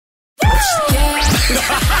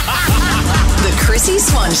The Chrissy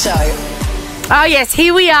Swan Show. Oh, yes,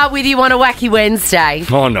 here we are with you on a wacky Wednesday.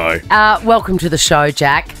 Oh, no. Welcome to the show,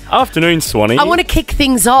 Jack. Afternoon, Swanee. I want to kick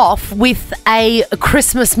things off with a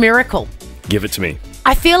Christmas miracle. Give it to me.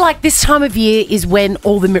 I feel like this time of year is when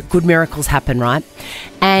all the good miracles happen, right?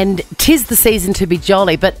 And 'tis the season to be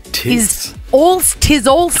jolly, but tis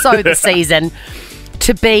also the season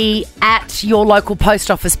to be at your local post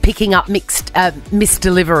office picking up missed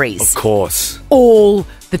deliveries. Of course. All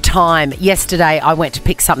the time. Yesterday, I went to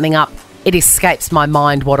pick something up. It escapes my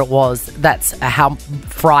mind what it was. That's how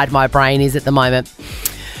fried my brain is at the moment.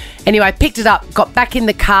 Anyway, I picked it up, got back in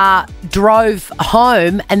the car, drove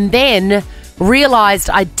home, and then realised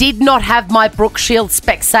I did not have my Brooke Shield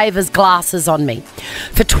Specsavers glasses on me.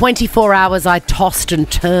 For 24 hours, I tossed and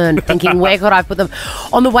turned, thinking, where could I put them?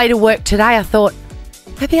 On the way to work today, I thought,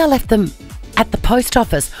 maybe I left them at the post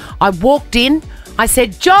office. I walked in, I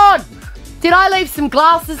said, John, did I leave some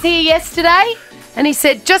glasses here yesterday? And he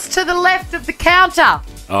said, just to the left of the counter.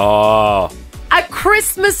 Oh. A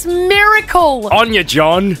Christmas miracle. On you,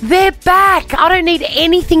 John. They're back. I don't need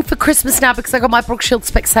anything for Christmas now because I got my Brooke Shield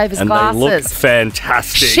Specsavers glasses. And they look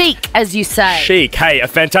fantastic. Chic, as you say. Chic. Hey, a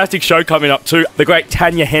fantastic show coming up too. The great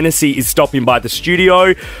Tanya Hennessy is stopping by the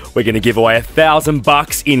studio. We're going to give away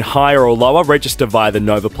 $1,000 in higher or lower. Register via the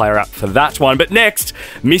Nova Player app for that one. But next,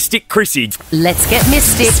 Mystic Chrissy. Let's get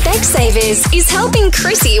mystic. Specsavers is helping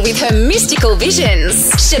Chrissy with her mystical visions.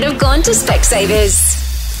 Should have gone to Specsavers.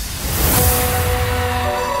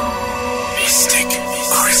 Mystic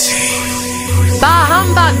Chrissy. Bah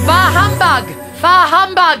humbug, bah humbug, bah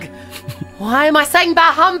humbug. Why am I saying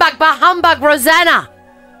bah humbug, Rosanna?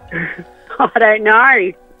 I don't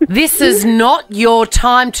know. This is not your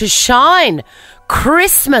time to shine.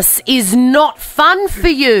 Christmas is not fun for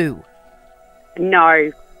you.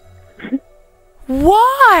 No.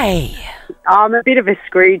 Why? I'm a bit of a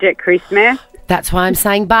Scrooge at Christmas. That's why I'm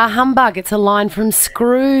saying bah humbug. It's a line from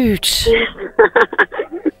Scrooge.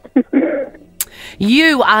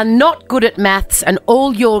 You are not good at maths and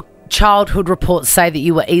all your childhood reports say that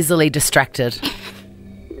you were easily distracted.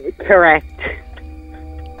 Correct.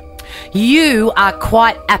 You are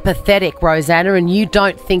quite apathetic, Rosanna, and you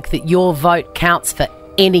don't think that your vote counts for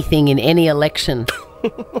anything in any election.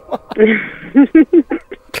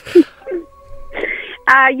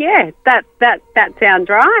 Yeah, that sounds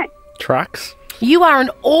right. Tracks. You are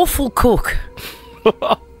an awful cook.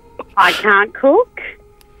 I can't cook.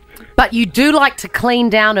 But you do like to clean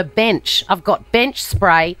down a bench. I've got bench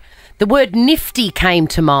spray. The word nifty came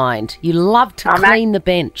to mind. You love to clean the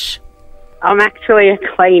bench. I'm actually a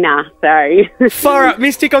cleaner, so... Far out,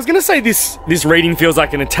 Mystic. I was going to say this reading feels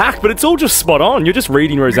like an attack, but it's all just spot on. You're just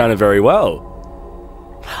reading Rosanna very well.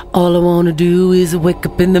 All I want to do is wake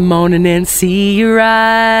up in the morning and see your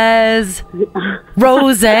eyes.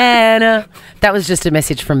 Rosanna. That was just a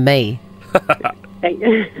message from me.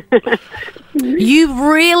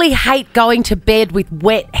 You really hate going to bed with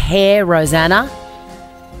wet hair, Rosanna.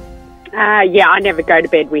 Yeah, I never go to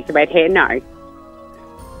bed with wet hair, no.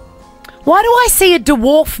 Why do I see a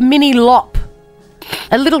dwarf mini lop?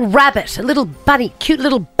 A little rabbit, a little bunny, cute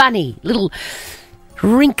little bunny, little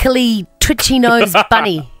wrinkly, twitchy-nosed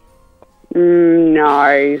bunny.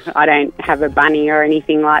 No, I don't have a bunny or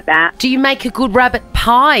anything like that. Do you make a good rabbit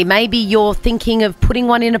pie? Maybe you're thinking of putting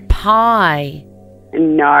one in a pie.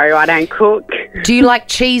 No, I don't cook. Do you like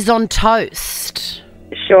cheese on toast?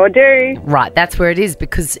 Sure do. Right, that's where it is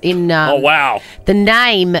because in Oh, wow. the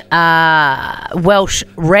name Welsh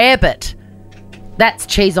rarebit, that's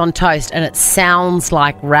cheese on toast and it sounds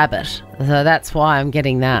like rabbit. So that's why I'm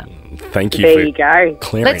getting that. Thank you There for you go.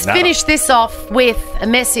 clearing Let's that finish up. this off with a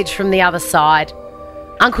message from the other side.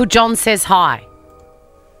 Uncle John says hi.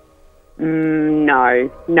 No,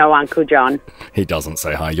 Uncle John. He doesn't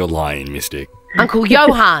say hi. You're lying, Mystic. Uncle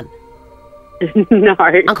Johan. No,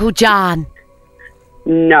 Uncle John.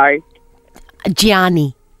 no,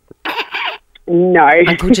 Gianni. no,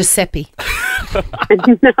 Uncle Giuseppe.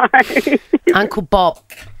 no, Uncle Bob.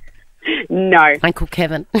 no. Uncle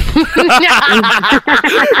Kevin.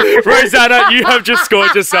 Rosanna, you have just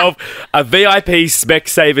scored yourself a VIP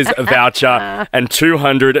Specsavers voucher and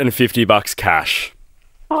 $250 cash.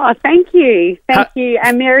 Oh, thank you. Thank you.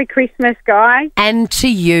 And Merry Christmas, guys. And to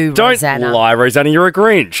you, Don't Rosanna. lie, Rosanna. You're a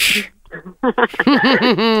Grinch.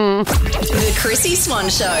 The Chrissy Swan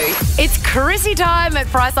Show. It's Chrissy time at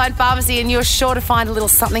Priceline Pharmacy, and you're sure to find a little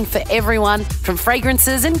something for everyone, from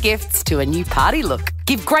fragrances and gifts to a new party look.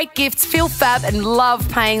 Give great gifts, feel fab, and love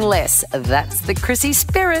paying less. That's the Chrissy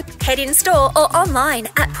spirit. Head in store or online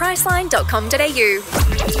at priceline.com.au.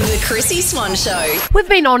 The Chrissy Swan Show. We've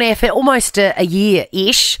been on air for almost a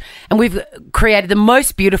year-ish, and we've created the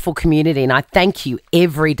most beautiful community, and I thank you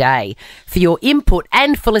every day for your input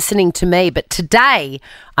and for listening to me. But today,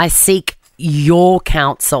 I seek your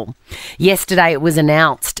counsel. Yesterday, it was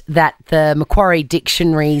announced that the Macquarie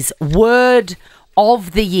Dictionary's word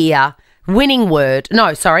of the year,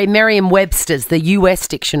 Merriam-Webster's, the US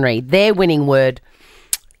dictionary, their winning word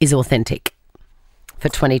is authentic for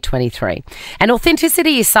 2023. And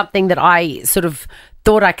authenticity is something that I sort of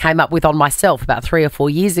thought I came up with on myself about 3 or 4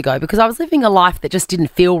 years ago because I was living a life that just didn't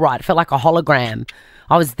feel right. It felt like a hologram.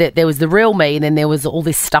 There was the real me, and then there was all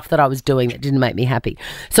this stuff that I was doing that didn't make me happy.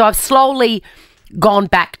 So I've slowly gone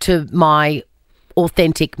back to my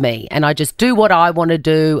authentic me, and I just do what I want to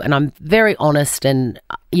do, and I'm very honest, and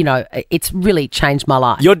it's really changed my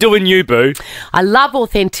life. You're doing you, boo. I love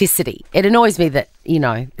authenticity. It annoys me that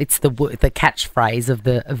it's the catchphrase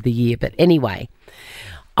of the year, but anyway,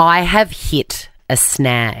 I have hit a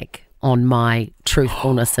snag on my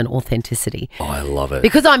truthfulness and authenticity. Oh, I love it.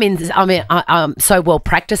 Because I'm so well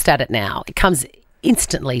practiced at it now. It comes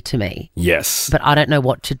instantly to me. Yes. But I don't know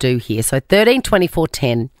what to do here. So 13, 24,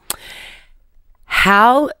 10.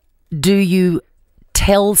 How do you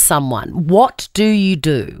tell someone? What do you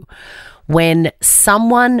do when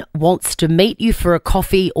someone wants to meet you for a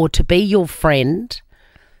coffee or to be your friend,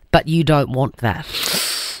 but you don't want that?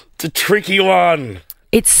 It's a tricky one.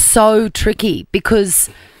 It's so tricky because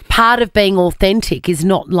part of being authentic is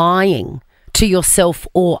not lying to yourself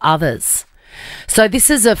or others. So this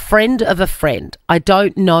is a friend of a friend. I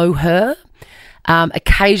don't know her.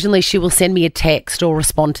 Occasionally she will send me a text or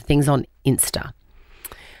respond to things on Insta.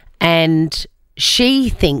 And she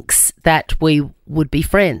thinks that we would be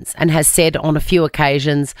friends and has said on a few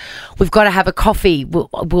occasions, we've got to have a coffee.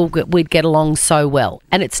 We'd get along so well.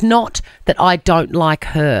 And it's not that I don't like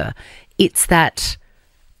her. It's that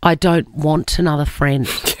I don't want another friend.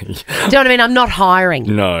 Do you know what I mean? I'm not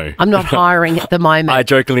hiring. No. I'm not hiring at the moment. I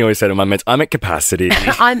jokingly always say to my mates, I'm at capacity.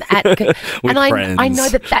 I'm at... With friends. I know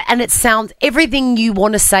that... And it sounds... Everything you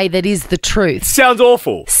want to say that is the truth. Sounds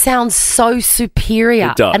awful. Sounds so superior.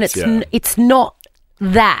 It does, and it's not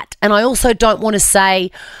that. And I also don't want to say...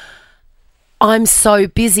 I'm so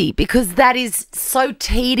busy, because that is so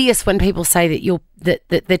tedious when people say that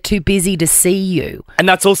that they're too busy to see you. And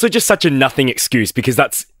that's also just such a nothing excuse, because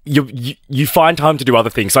that's you find time to do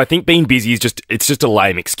other things. So I think being busy is just a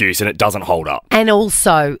lame excuse, and it doesn't hold up. And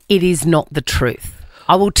also, it is not the truth.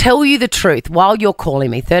 I will tell you the truth while you're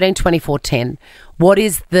calling me 13 24 10. What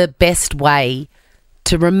is the best way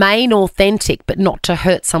to remain authentic but not to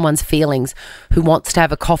hurt someone's feelings who wants to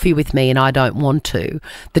have a coffee with me and I don't want to?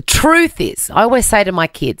 The truth is, I always say to my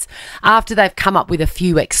kids, after they've come up with a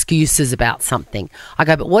few excuses about something, I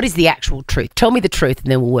go, but what is the actual truth? Tell me the truth,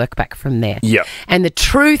 and then we'll work back from there. Yeah. And the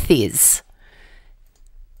truth is,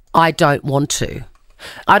 I don't want to.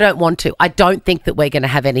 I don't want to. I don't think that we're going to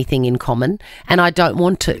have anything in common, and I don't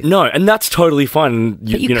want to. No, and that's totally fine.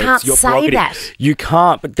 But you can't it's your say prerogative. that. You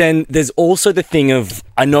can't. But then there's also the thing of,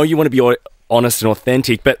 I know you want to be honest and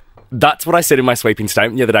authentic, but that's what I said in my sweeping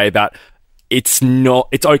statement the other day about it's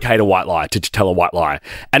okay to white lie, to tell a white lie.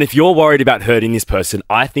 And if you're worried about hurting this person,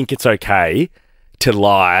 I think it's okay to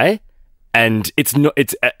lie, and it's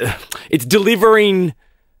delivering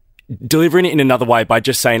it in another way by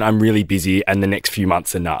just saying I'm really busy and the next few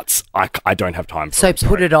months are nuts. I don't have time for it. So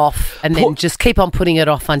put it off and then just keep on putting it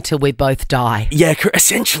off until we both die. Yeah,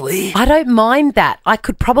 essentially. I don't mind that. I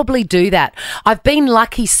could probably do that. I've been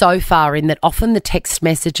lucky so far in that often the text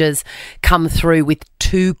messages come through with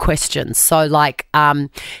 2 questions. So like,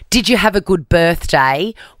 did you have a good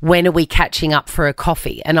birthday? When are we catching up for a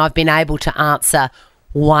coffee? And I've been able to answer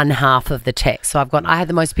one half of the text. So I had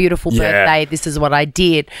the most beautiful birthday. This is what I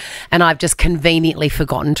did. And I've just conveniently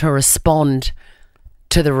forgotten to respond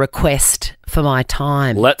to the request for my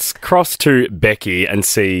time. Let's cross to Becky and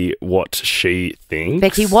see what she thinks.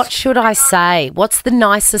 Becky, what should I say? What's the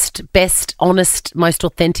nicest, best, honest, most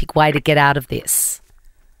authentic way to get out of this?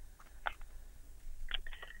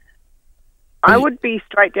 I would be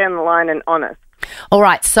straight down the line and honest. All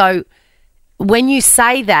right. So when you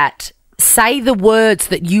say that, say the words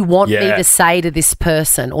that you want me to say to this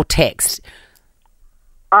person or text.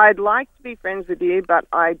 I'd like to be friends with you, but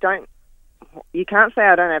you can't say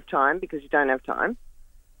I don't have time, because you don't have time.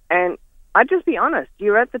 And I'd just be honest.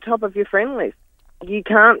 You're at the top of your friend list. You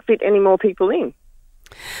can't fit any more people in.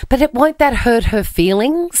 But won't that hurt her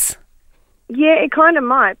feelings? Yeah, it kind of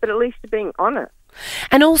might, but at least you're being honest.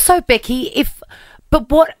 And also, Becky, if But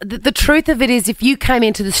the truth of it is, if you came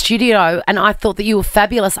into the studio and I thought that you were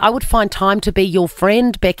fabulous, I would find time to be your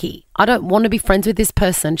friend, Becky. I don't want to be friends with this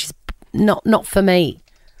person. She's not for me.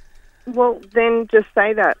 Well, then just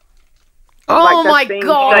say that. Oh, like, my being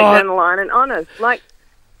God. straight down the line and honest. Like,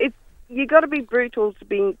 you got to be brutal to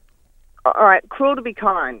be, all right, cruel to be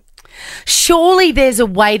kind. Surely there's a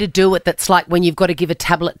way to do it that's like when you've got to give a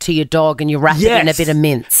tablet to your dog and you wrap it in a bit of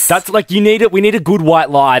mince. That's like we need a good white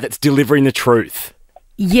lie that's delivering the truth.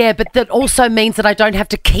 Yeah, but that also means that I don't have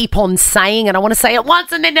to keep on saying it. I want to say it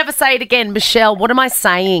once and then never say it again. Michelle, what am I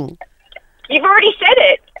saying? You've already said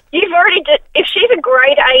it. You've already if she's a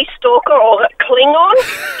grade A stalker or Klingon,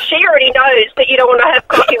 she already knows that you don't want to have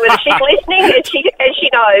coffee with her. She's listening and she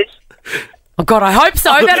knows. Oh, God, I hope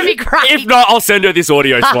so. That'd be great. If not, I'll send her this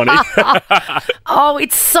audio, Swanee. Oh,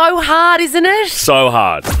 it's so hard, isn't it? So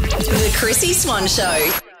hard. The Chrissy Swan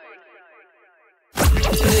Show.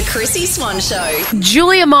 The Chrissy Swan Show.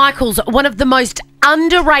 Julia Michaels, one of the most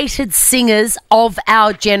underrated singers of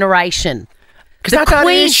our generation.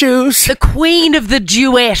 The queen of the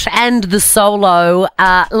duet and the solo.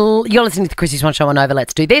 You're listening to the Chrissy Swan Show on Over.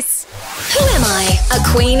 Let's do this. Who am I? A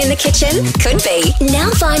queen in the kitchen? Could be. Now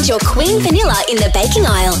find your queen vanilla in the baking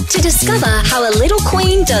aisle to discover how a little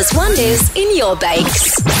queen does wonders in your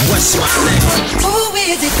bakes. What's my name? Who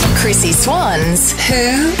is it? Chrissy Swan's Who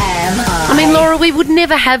Am I? I mean, Laura, we would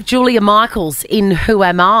never have Julia Michaels in Who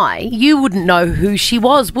Am I? You wouldn't know who she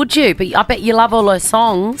was, would you? But I bet you love all her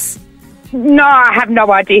songs. No, I have no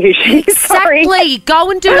idea who she is. Sorry. Exactly.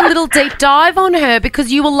 Go and do a little deep dive on her because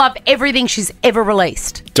you will love everything she's ever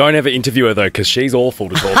released. Don't ever interview her, though, because she's awful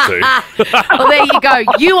to talk to. Well, there you go.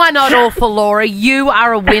 You are not awful, Laura. You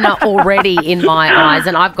are a winner already in my eyes,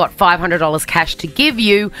 and I've got $500 cash to give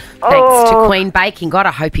you thanks to Queen Baking. God,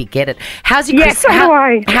 I hope you get it. How's your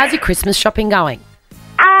How's your Christmas shopping going?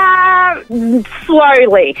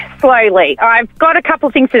 Slowly. I've got a couple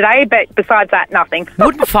of things today, but besides that, nothing.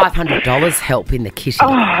 Wouldn't $500 help in the kitty?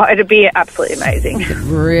 Oh, it'd be absolutely amazing. You could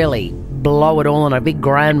really blow it all on a big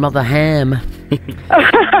grandmother ham.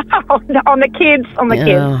 on the kids.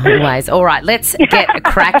 Anyways, all right, let's get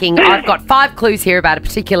cracking. I've got 5 clues here about a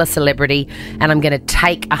particular celebrity, and I'm going to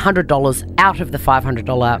take $100 out of the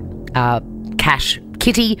 $500 cash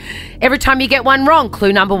kitty every time you get one wrong.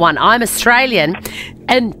 Clue number 1, I'm Australian,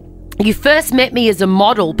 and you first met me as a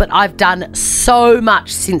model, but I've done so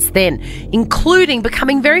much since then, including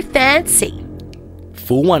becoming very fancy.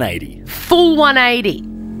 Full 180. Full 180.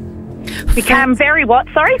 Become very what?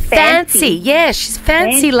 Sorry? Fancy. Yeah, she's a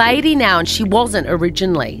fancy lady now, and she wasn't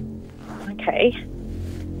originally. Okay.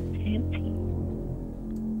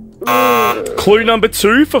 Clue number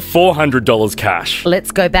 2 for $400 cash.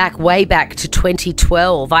 Let's go way back to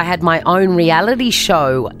 2012. I had my own reality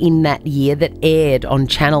show in that year that aired on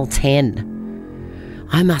Channel 10.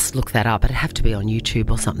 I must look that up. It'd have to be on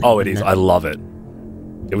YouTube or something. Oh, it is. I love it.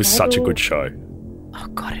 It was such a good show. Oh,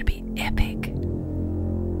 God, it'd be epic.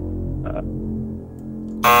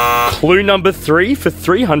 Clue number 3 for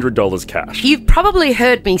 $300 cash. You've probably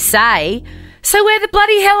heard me say, so where the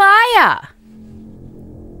bloody hell are ya?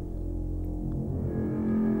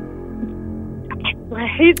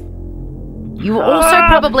 You also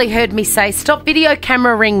probably heard me say, stop video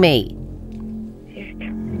camera ring me.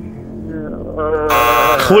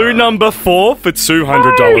 Clue number 4 for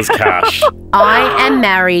 $200 cash. I am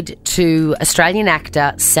married to Australian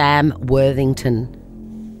actor Sam Worthington.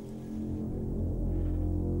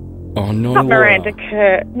 Oh, no. Not Miranda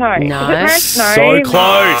Kerr. No. No. So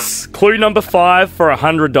close. Clue number 5 for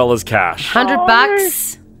 $100 cash.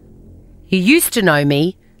 $100. You used to know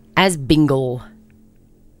me as Bingle.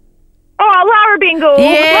 Oh, Lara Bingle.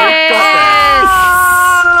 Yes.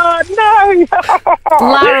 Oh, no.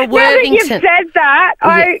 Lara Now that Worthington. you've said that,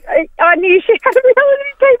 I knew she had a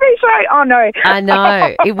reality TV show. Oh, no. I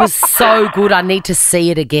know. It was so good. I need to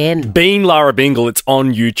see it again. Being Lara Bingle, it's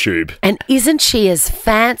on YouTube. And isn't she as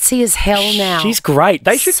fancy as hell now? She's great.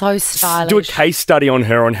 They should so stylish. do a case study on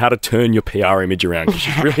her on how to turn your PR image around because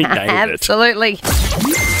she's really nailed it. Absolutely.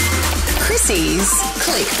 Chrissy's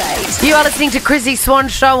Clickbait. You are listening to Chrissy Swan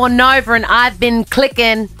Show on Nova, and I've been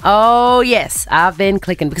clicking. Oh, yes, I've been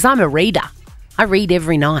clicking because I'm a reader. I read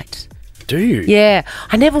every night. Do you? Yeah.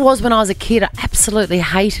 I never was when I was a kid. I absolutely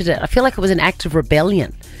hated it. I feel like it was an act of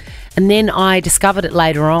rebellion. And then I discovered it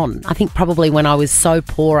later on. I think probably when I was so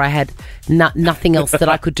poor, I had nothing else that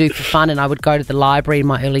I could do for fun, and I would go to the library in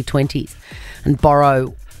my early 20s and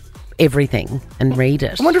borrow everything and read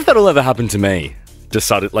it. I wonder if that'll ever happen to me. Just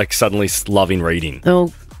suddenly loving reading.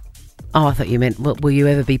 Oh, I thought you meant, will you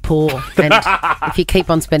ever be poor? And if you keep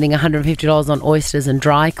on spending $150 on oysters and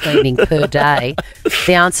dry cleaning per day,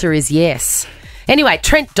 the answer is yes. Anyway,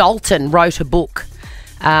 Trent Dalton wrote a book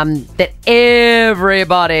that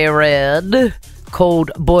everybody read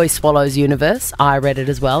called Boy Swallows Universe. I read it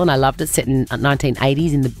as well, and I loved it. Set in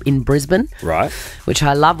 1980s in Brisbane. Right. Which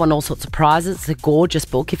I love, won all sorts of prizes. It's a gorgeous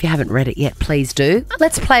book. If you haven't read it yet, please do.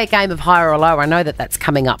 Let's play a game of higher or lower. I know that that's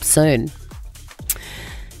coming up soon.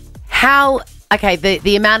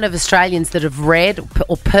 The amount of Australians that have read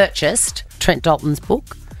or purchased Trent Dalton's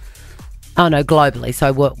book. Oh, no, globally,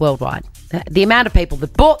 so worldwide. The amount of people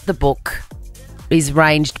that bought the book is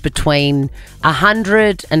ranged between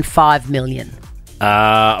 100 and 5 million.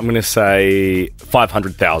 I'm going to say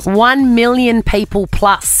 500,000. 1 million people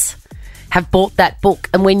plus have bought that book.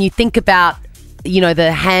 And when you think about,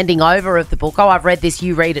 the handing over of the book, I've read this,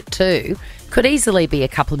 you read it too, could easily be a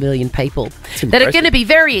couple of million people that are going to be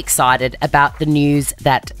very excited about the news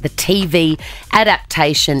that the TV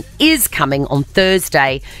adaptation is coming on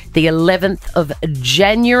Thursday, the 11th of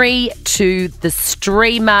January, to the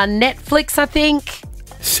streamer Netflix, I think.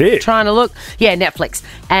 Sick. Trying to look. Yeah, Netflix.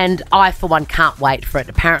 And I, for one, can't wait for it.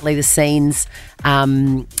 Apparently the scenes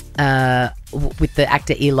with the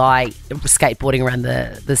actor Eli skateboarding around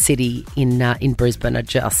the city in Brisbane are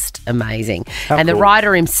just amazing. And the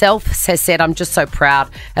writer himself has said, I'm just so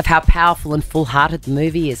proud of how powerful and full-hearted the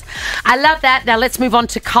movie is. I love that. Now let's move on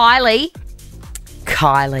to Kylie.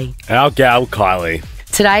 Our gal Kylie.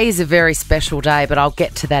 Today is a very special day, but I'll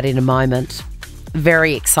get to that in a moment.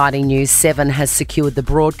 Very exciting news. Seven has secured the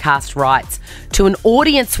broadcast rights to an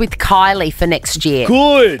audience with Kylie for next year.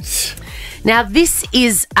 Good. Now, this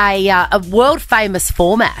is a world-famous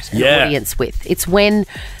format, an audience with. It's when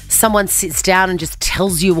someone sits down and just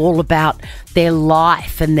tells you all about their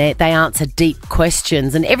life and they answer deep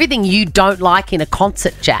questions and everything you don't like in a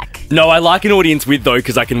concert, Jack. No, I like an audience with, though,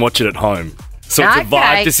 because I can watch it at home. So it's a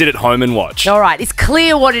vibe to sit at home and watch. All right. It's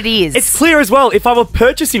clear what it is. It's clear as well. If I were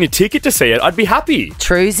purchasing a ticket to see it, I'd be happy.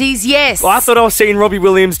 Truesies, yes. Well, I thought I was seeing Robbie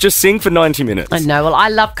Williams just sing for 90 minutes. I know. Well, I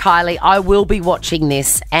love Kylie. I will be watching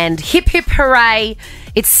this. And hip, hip, hooray.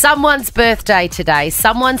 It's someone's birthday today.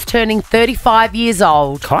 Someone's turning 35 years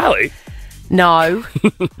old. Kylie? No.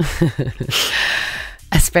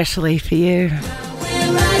 Especially for you.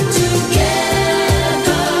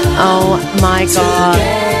 Oh, my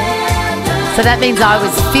God. So that means I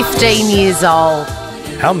was 15 years old.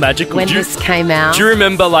 How magical. When this came out. Do you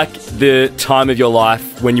remember, the time of your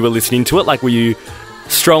life when you were listening to it? Were you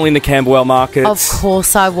strolling the Camberwell markets? Of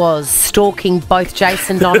course I was. Stalking both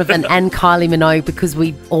Jason Donovan and Kylie Minogue because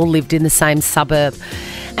we all lived in the same suburb.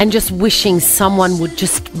 And just wishing someone would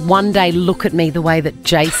just one day look at me the way that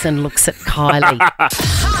Jason looks at Kylie.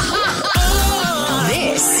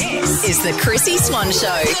 This is the Chrissy Swan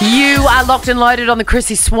Show. You are locked and loaded on the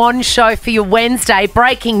Chrissy Swan Show for your Wednesday.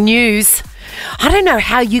 Breaking news. I don't know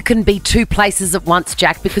how you can be two places at once,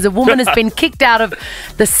 Jack, because a woman has been kicked out of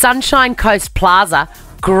the Sunshine Coast Plaza.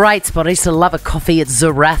 Great spot. I used to love a coffee at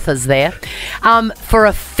Zaraffa's there. For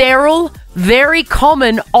a feral, very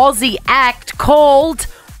common Aussie act called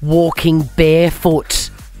walking barefoot.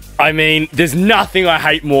 I mean, there's nothing I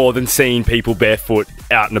hate more than seeing people barefoot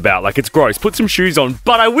out and about. It's gross. Put some shoes on.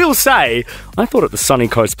 But I will say, I thought at the Sunny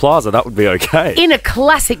Coast Plaza that would be okay. In a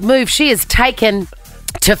classic move, she has taken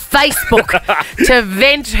to Facebook to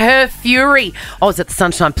vent her fury. I was at the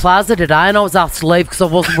Sunshine Plaza today and I was asked to leave because I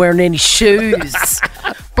wasn't wearing any shoes.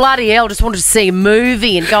 Bloody hell, just wanted to see a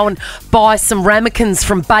movie and go and buy some ramekins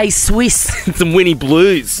from Bay Swiss. Some Winnie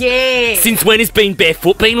Blues. Yeah. Since when has being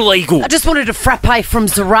barefoot been legal? I just wanted a frappe from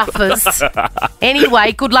Zaraffa's.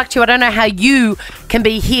 Anyway, good luck to you. I don't know how you can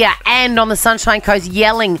be here and on the Sunshine Coast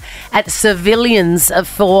yelling at civilians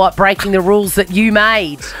for breaking the rules that you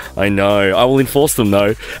made. I know. I will enforce them,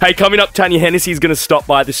 though. Hey, coming up, Tanya Hennessy is going to stop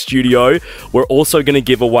by the studio. We're also going to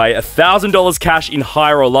give away $1,000 cash in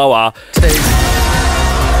higher or lower.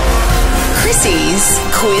 Chrissy's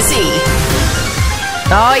Quizzy.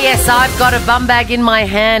 Oh, yes, I've got a bum bag in my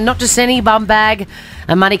hand. Not just any bum bag.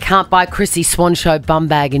 A money can't buy Chrissy Swan Show bum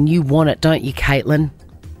bag, and you want it, don't you, Caitlin?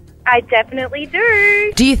 I definitely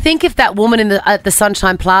do. Do you think if that woman at the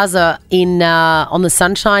Sunshine Plaza on the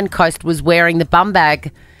Sunshine Coast was wearing the bum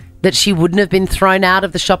bag, that she wouldn't have been thrown out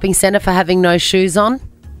of the shopping centre for having no shoes on?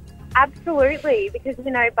 Absolutely, because,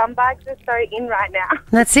 bum bags are so in right now.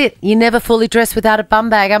 That's it. You never fully dress without a bum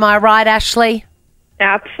bag. Am I right, Ashley?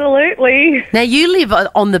 Absolutely. Now, you live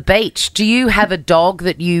on the beach. Do you have a dog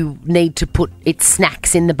that you need to put its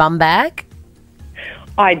snacks in the bum bag?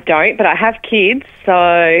 I don't, but I have kids,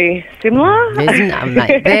 so similar.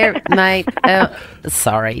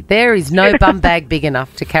 Sorry. There is no bum bag big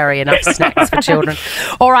enough to carry enough snacks for children.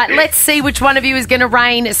 All right, let's see which one of you is going to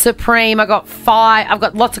reign supreme. I've got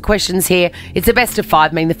lots of questions here. It's a best of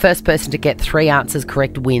 5, meaning the first person to get 3 answers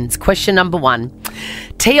correct wins. Question number 1.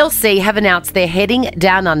 TLC have announced they're heading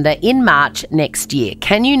down under in March next year.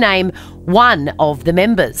 Can you name one of the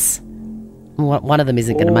members? One of them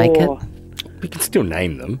isn't going to make it. We can still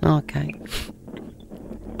name them. Okay.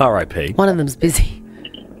 R.I.P. One of them's busy.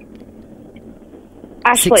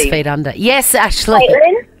 Ashley. 6 feet under. Yes, Ashley.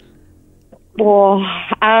 Caitlin?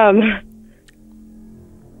 I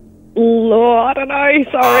don't know.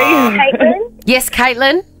 Sorry. Caitlin? Yes,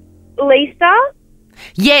 Caitlin. Lisa?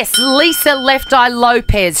 Yes, Lisa Left Eye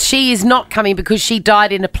Lopez. She is not coming because she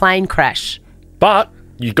died in a plane crash. But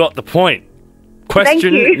you got the point.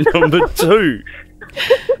 Question you. number 2.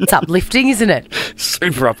 It's uplifting, isn't it?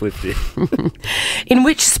 Super uplifting. In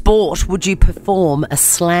which sport would you perform a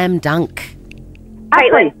slam dunk?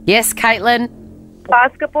 Caitlin? Yes, Caitlin.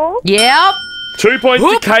 Basketball? Yep. 2 points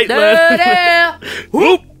to Caitlin.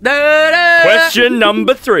 Whoop. Question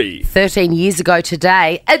number 3. 13 years ago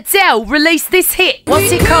today, Adele released this hit. What's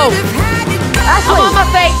it called? Ashley? I'm on my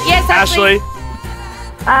feet. Yes, Ashley.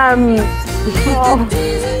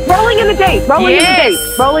 Rolling in the deep.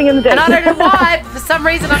 Rolling in the deep. And I don't know why, for some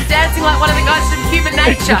reason I'm dancing like one of the guys from Human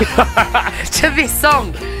Nature to this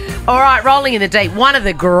song. All right, Rolling in the Deep, one of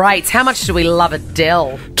the greats. How much do we love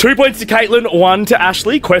Adele? 2 points to Caitlin, 1 to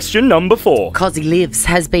Ashley. Question number 4. Cozzy Lives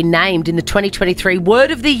has been named in the 2023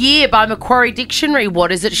 Word of the Year by Macquarie Dictionary.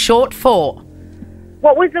 What is it short for?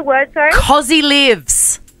 What was the word, sorry? Cozzy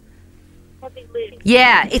Lives.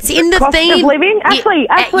 Yeah, it's in the Cost theme. of living? Ashley.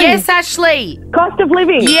 Yes, Ashley. Cost of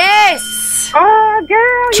living. Yes. Oh,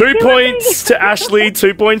 girl. 2 points to Ashley,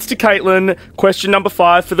 2 points to Caitlin. Question number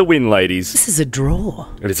 5 for the win, ladies. This is a draw.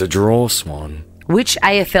 It is a draw, Swan. Which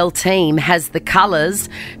AFL team has the colours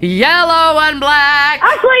yellow and black?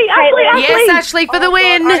 Ashley. Yes, Ashley, for the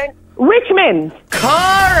win. Richmond.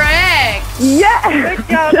 Correct. Yeah. Good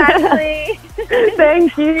job, Ashley.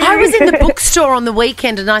 Thank you. I was in the bookstore on the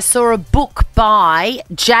weekend and I saw a book by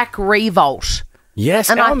Jack Revolt. Yes,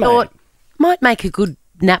 And I thought, might make a good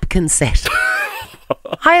napkin set.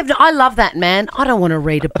 I love that, man. I don't want to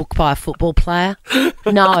read a book by a football player.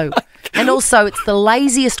 No. And also, it's the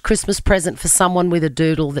laziest Christmas present for someone with a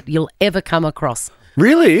doodle that you'll ever come across.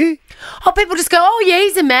 Really? Oh, people just go, oh, yeah,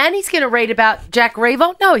 he's a man. He's going to read about Jack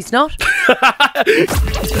Revolt. No, he's not.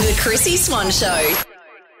 The Chrissy Swan Show.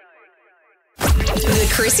 The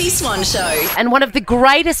Chrissy Swan Show. And one of the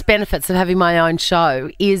greatest benefits of having my own show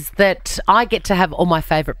is that I get to have all my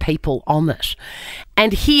favourite people on it.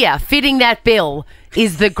 And here, fitting that bill,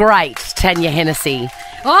 is the great Tanya Hennessy.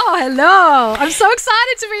 Oh, hello. I'm so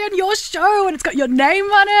excited to be on your show and it's got your name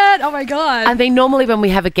on it. Oh, my God. I mean, normally when we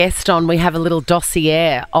have a guest on, we have a little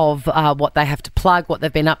dossier of what they have to plug, what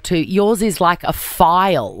they've been up to. Yours is like a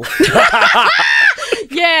file.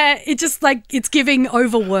 Yeah, it just it's giving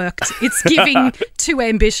overworked. It's giving too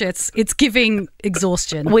ambitious. It's giving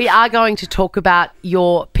exhaustion. We are going to talk about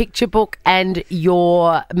your picture book and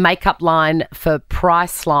your makeup line for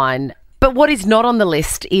Priceline. But what is not on the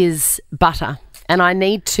list is butter. And I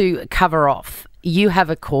need to cover off. You have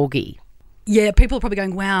a corgi. Yeah, people are probably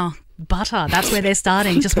going, wow, butter. That's where they're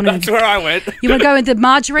starting. Just want That's where I went. You want to go into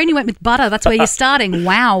margarine? You went with butter. That's where you're starting.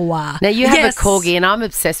 Wow. Now you have Yes. a corgi, and I'm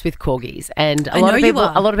obsessed with corgis. And a I lot know of you people,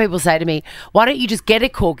 are. a lot of people say to me, "Why don't you just get a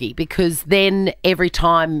corgi? Because then every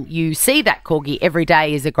time you see that corgi, every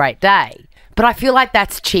day is a great day." But I feel like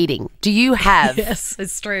that's cheating. Do you have? Yes,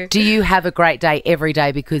 it's true. Do you have a great day every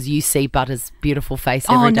day because you see Butter's beautiful face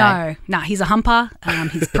every day? Oh, no. He's a humper.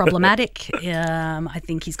 He's problematic. I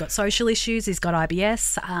think he's got social issues. He's got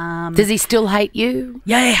IBS. Does he still hate you?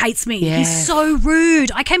 Yeah, he hates me. Yeah. He's so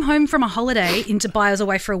rude. I came home from a holiday in Dubai. I was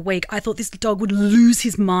away for a week. I thought this dog would lose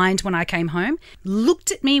his mind when I came home.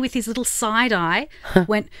 Looked at me with his little side eye,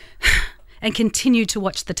 went and continued to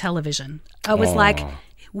watch the television. I was like,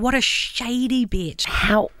 what a shady bitch.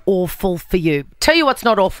 How awful for you. Tell you what's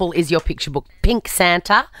not awful is your picture book. Pink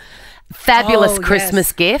Santa. Fabulous Oh,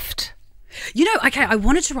 Christmas gift. You know, okay, I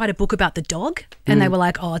wanted to write a book about the dog, and they were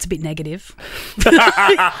like, oh, it's a bit negative.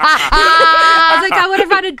 I was like, I want to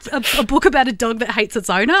write a book about a dog that hates its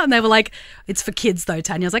owner, and they were like, it's for kids though,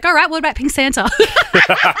 Tanya. I was like, all right, what about Pink Santa?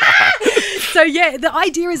 So, yeah, the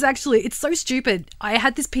idea is actually, it's so stupid. I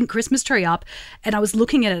had this pink Christmas tree up, and I was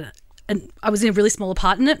looking at it, and I was in a really small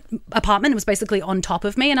apartment. It was basically on top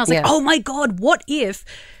of me, and I was like, oh my God, what if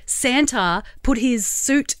Santa put his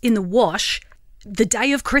suit in the wash the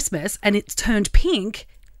day of Christmas and it's turned pink?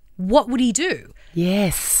 What would he do?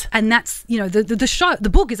 Yes. And that's, the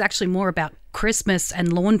book is actually more about Christmas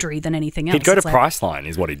and laundry than anything else. He'd go to It's like, Priceline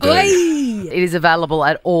is what he'd do. "Oi!" It is available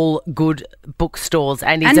at all good bookstores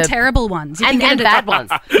and terrible ones. You and can get it bad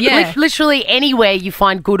ones. Yeah. Literally anywhere you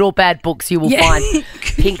find good or bad books, you will find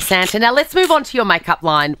Pink Santa. Now let's move on to your makeup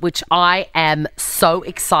line, which I am so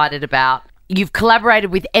excited about. You've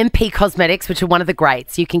collaborated with MP Cosmetics, which are one of the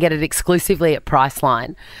greats. You can get it exclusively at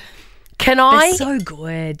Priceline. They're so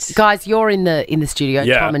good. Guys, you're in the studio,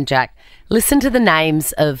 Yeah. Tom and Jack. Listen to the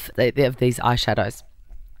names of these eyeshadows.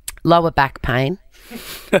 Lower back pain.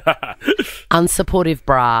 Unsupportive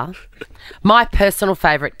bra. My personal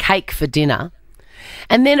favourite, cake for dinner.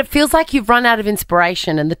 And then it feels like you've run out of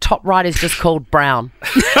inspiration and the top right is just called brown.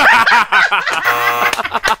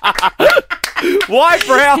 Why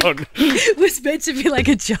brown? It was meant to be like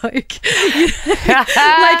a joke.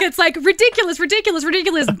 It's like ridiculous,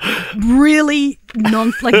 really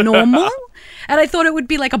normal. And I thought it would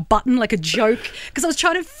be like a button, like a joke, because I was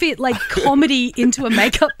trying to fit like comedy into a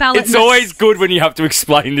makeup palette. It's always good when you have to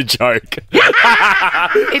explain the joke.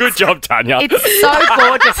 Good job, Tanya. It's so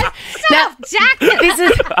gorgeous. Now, Jack,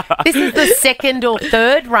 this is the second or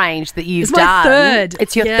third range that you've It's my done. third.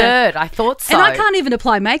 It's your third. I thought so. And I can't even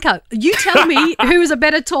apply makeup. You tell me who is a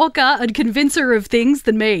better talker and convincer of things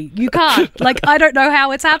than me. You can't. I don't know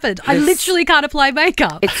how it's happened. I literally can't apply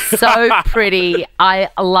makeup. It's so pretty. I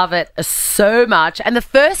love it so much. And the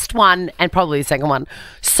first one, and probably the second one,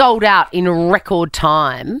 sold out in record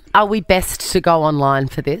time. Are we best to go online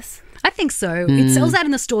for this? I think so. It sells out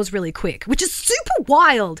in the stores really quick, which is super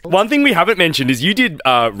wild. One thing we haven't mentioned is you did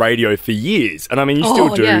radio for years. And I mean, you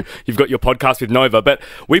still do. Yeah. You've got your podcast with Nova. But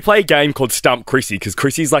we play a game called Stump Chrissie because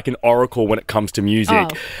Chrissy's like an oracle when it comes to music. Oh.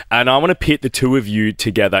 And I want to pit the two of you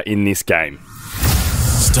together in this game.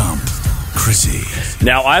 Stump Chrissie.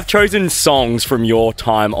 Now, I've chosen songs from your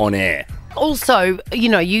time on air. Also,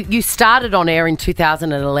 you started on air in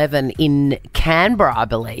 2011 in Canberra, I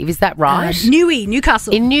believe. Is that right?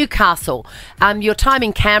 Newcastle. In Newcastle. Your time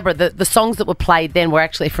in Canberra, the songs that were played then were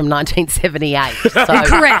actually from 1978. So,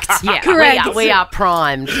 Correct. Yeah, Correct. We are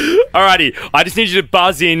primed. Alrighty, I just need you to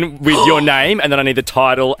buzz in with your name and then I need the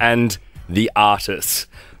title and the artist.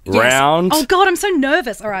 Yes. Round. Oh, God, I'm so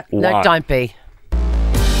nervous. All right. No, one. don't be.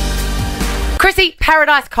 Chrissy,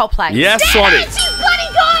 Paradise Coldplay. Yes, Swanee.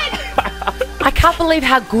 I can't believe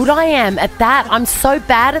how good I am at that. I'm so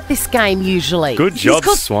bad at this game usually. Good job,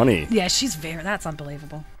 called- Swanee. Yeah, that's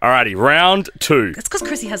unbelievable. Alrighty, round two. It's because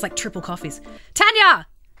Chrissy has like triple coffees. Tanya,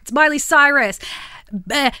 it's Miley Cyrus.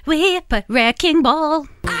 Whip a wrecking ball.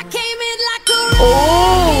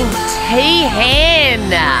 Oh,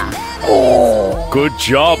 T-Hen. Good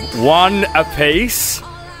job. One apiece.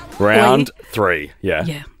 Round three. Yeah.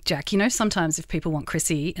 Yeah, Jack, sometimes if people want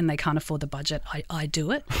Chrissy and they can't afford the budget, I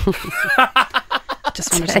do it.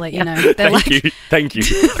 Just wanted to let you know. They're Thank you.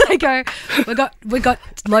 They go, we got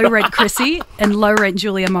low rent Chrissy and low rent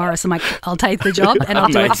Julia Morris. I'm like, I'll take the job and I'll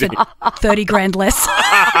do it Amazing. for 30 grand less.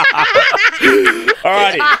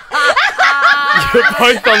 Alrighty. You're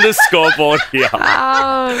both on the scoreboard here.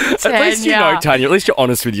 Oh, At least you know, Tanya. At least you're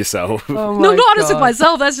honest with yourself. Oh No, my I'm not honest with God.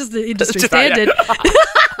 myself. That's just the industry Just- yeah. standard.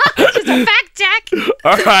 Just a fact, Jack.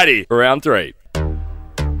 Alrighty. Round three.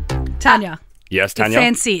 Tanya. Yes, The Tanya.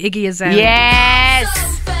 fancy Iggy Azalea. Yes.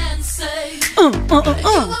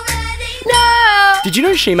 No. Did you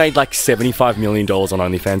know she made like $75 million on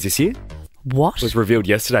OnlyFans this year? What? It was revealed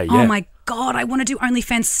yesterday. Oh Yeah. my God, I want to do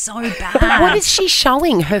OnlyFans so bad. What is she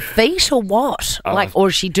showing? Her feet or what? Or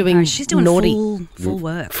is she doing No, she's doing naughty? full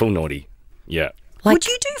work. Full naughty. Yeah. Like Would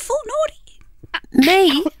you do full naughty?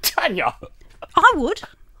 me? Tanya. I would.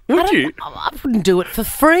 Would you? I wouldn't do it for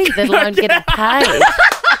free, let alone get it paid.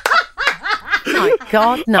 My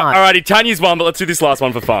God, no. Alrighty, Tanya's one, but let's do this last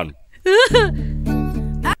one for fun.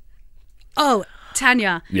 Oh,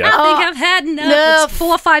 Tanya. Yeah. I think I've had enough. Enough. It's 4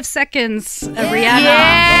 or 5 seconds of Rihanna.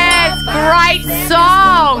 Yes, great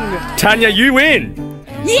song. Tanya, you win.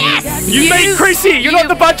 Yes! You beat Chrissy. You're not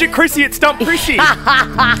the budget Chrissy. It's Stump Chrissy. Yes,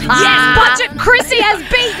 Budget Chrissy has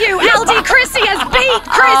beat you. LD Chrissy has beat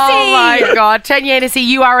Chrissy. Oh my God, Tanya Hennessy,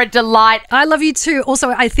 you are a delight. I love you too.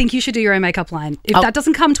 Also, I think you should do your own makeup line. If that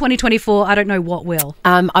doesn't come 2024, I don't know what will.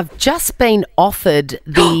 I've just been offered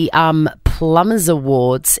the Plumbers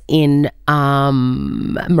Awards in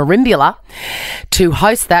Marimbula to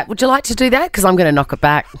host that. Would you like to do that? Because I'm going to knock it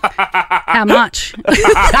back. How much?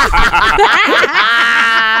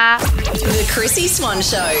 The Chrissy Swan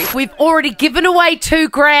Show. We've already given away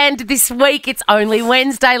 $2,000 this week. It's only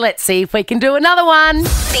Wednesday. Let's see if we can do another one.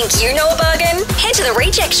 Think you know a bargain? Head to the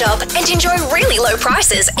Reject Shop and enjoy really low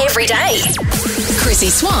prices every day. Chrissy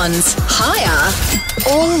Swan's Higher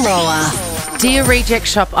or Lower. Dear Reject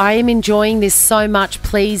Shop, I am enjoying this so much.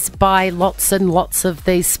 Please buy lots and lots of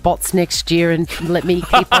these spots next year and let me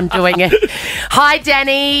keep on doing it. Hi,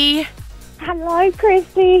 Danny. Hello,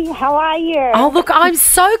 Chrissy. How are you? Oh, look, I'm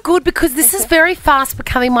so good because this is very fast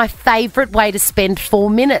becoming my favourite way to spend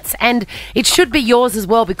 4 minutes. And it should be yours as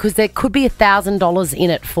well because there could be $1,000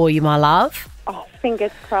 in it for you, my love. Oh,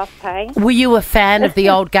 fingers crossed, hey? Were you a fan of the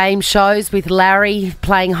old game shows with Larry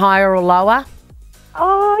playing higher or lower?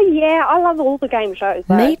 Oh, yeah. I love all the game shows,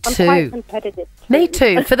 though. Me I'm too. quite competitive, too. Me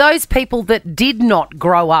too. For those people that did not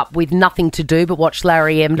grow up with nothing to do but watch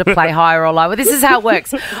Larry M to play higher or lower, this is how it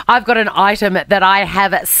works. I've got an item that I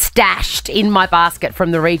have stashed in my basket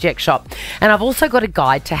from the Reject Shop. And I've also got a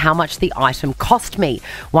guide to how much the item cost me.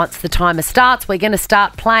 Once the timer starts, we're going to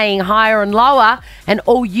start playing higher and lower. And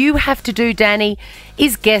all you have to do, Danny,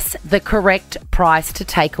 is guess the correct price to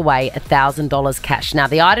take away $1,000 cash. Now,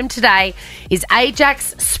 the item today is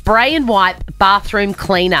Ajax Spray and Wipe Bathroom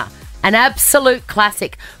Cleaner. An absolute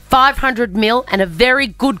classic. 500 ml and a very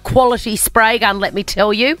good quality spray gun, let me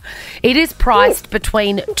tell you. It is priced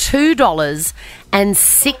between $2 and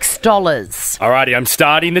 $6. Alrighty, I'm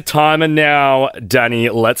starting the timer now. Danny,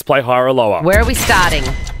 let's play higher or lower. Where are we starting?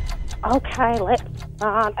 Okay, let's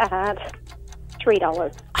start at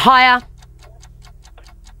 $3. Higher.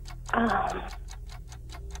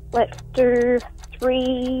 Let's do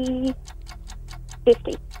 $3.50.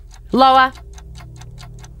 Lower.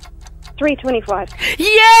 $3.25.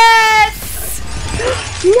 Yes!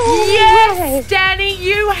 No Yes, way. Danny,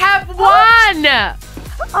 you have won. Oh,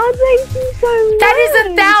 thank you so much. That is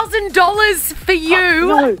 $1,000 for you.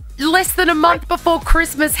 no. Less than a month before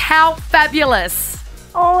Christmas. How fabulous.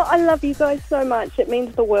 Oh, I love you guys so much. It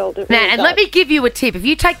means the world. It Now, really and does. let me give you a tip. If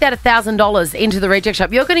you take that $1,000 into the Reject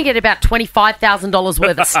Shop, you're going to get about $25,000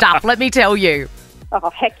 worth of stuff, let me tell you. Oh,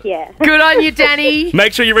 heck yeah. Good on you, Danny.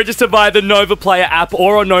 Make sure you register via the Nova Player app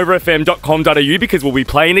or on novafm.com.au because we'll be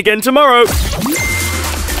playing again tomorrow.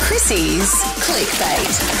 Chrissy's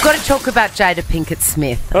Clickbait. Got to talk about Jada Pinkett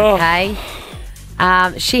Smith, okay?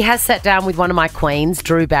 She has sat down with one of my queens,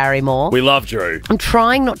 Drew Barrymore. We love Drew. I'm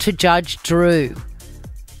trying not to judge Drew.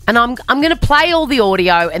 And I'm going to play all the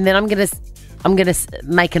audio and then I'm going to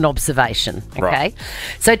make an observation, okay? Right.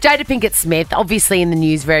 So Jada Pinkett Smith, obviously in the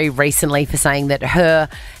news very recently for saying that her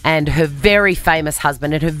and her very famous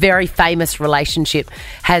husband and her very famous relationship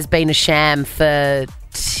has been a sham for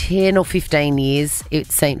 10 or 15 years. It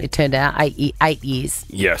turned out 8 years.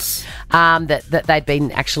 Yes. That they'd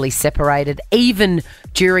been actually separated, even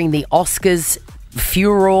during the Oscars,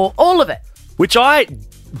 furore, all of it. Which I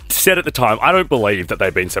said at the time, I don't believe that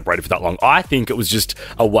they've been separated for that long. I think it was just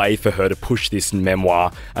a way for her to push this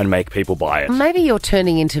memoir and make people buy it. Maybe you're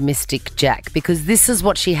turning into Mystic Jack because this is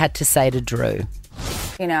what she had to say to Drew.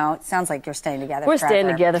 You know, it sounds like you're staying together We're forever. staying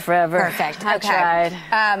together forever. Perfect. I Okay. tried.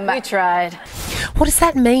 We tried. What does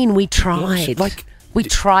that mean, we tried? We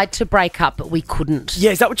tried to break up, but we couldn't.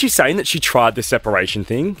 Yeah, is that what you're saying, that she tried the separation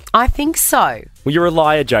thing? I think so. Well, you're a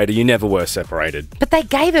liar, Jada. You never were separated. But they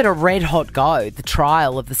gave it a red-hot go, the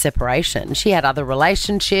trial of the separation. She had other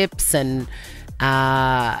relationships and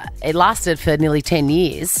it lasted for nearly 10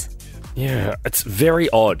 years. Yeah, it's very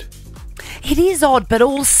odd. It is odd, but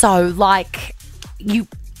also,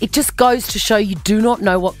 it just goes to show you do not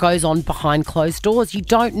know what goes on behind closed doors. You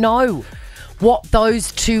don't know what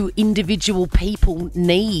those two individual people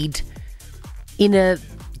need in a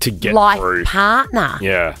To get life through. partner.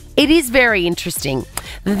 Yeah. It is very interesting.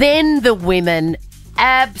 Then the women,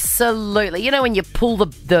 absolutely. You know when you pull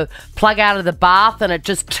the plug out of the bath and it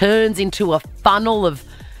just turns into a funnel of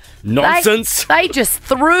Nonsense. They just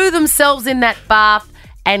threw themselves in that bath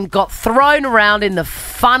and got thrown around in the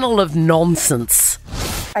funnel of nonsense.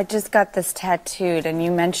 I just got this tattooed, and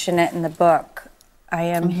you mention it in the book. I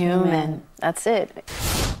am human. That's it.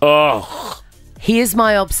 Oh. Here's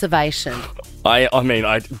my observation. I mean,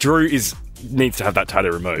 Drew needs to have that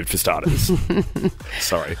tattoo removed for starters.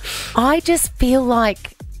 Sorry. I just feel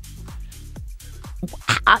like,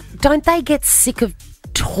 don't they get sick of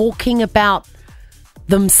talking about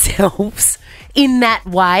themselves in that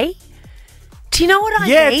way? Do you know what I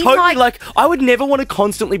mean? Yeah, totally. Like, I would never want to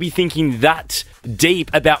constantly be thinking that deep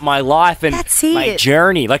about my life and That's it. my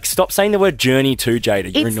journey. Like, stop saying the word journey too,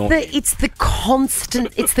 Jada. You're annoying. It's the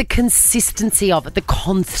constant, it's the consistency of it, the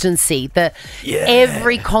constancy,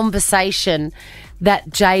 every conversation that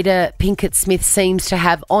Jada Pinkett Smith seems to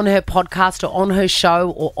have on her podcast or on her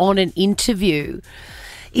show or on an interview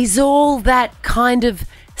is all that kind of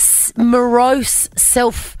morose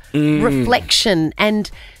self-reflection and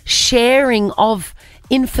sharing of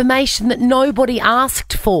information that nobody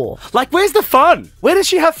asked for. Like, where's the fun? Where does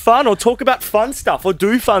she have fun or talk about fun stuff or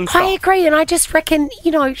do fun stuff? I agree, and I just reckon,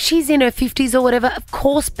 you know, she's in her 50s or whatever. Of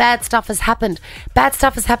course, bad stuff has happened. Bad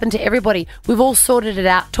stuff has happened to everybody. We've all sorted it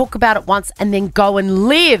out. Talk about it once and then go and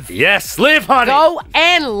live. Yes, live, honey. Go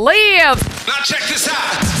and live. Now check this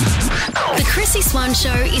out. The Chrissy Swan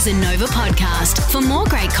Show is a Nova podcast. For more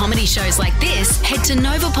great comedy shows like this, head to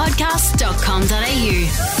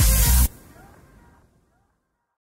novapodcast.com.au.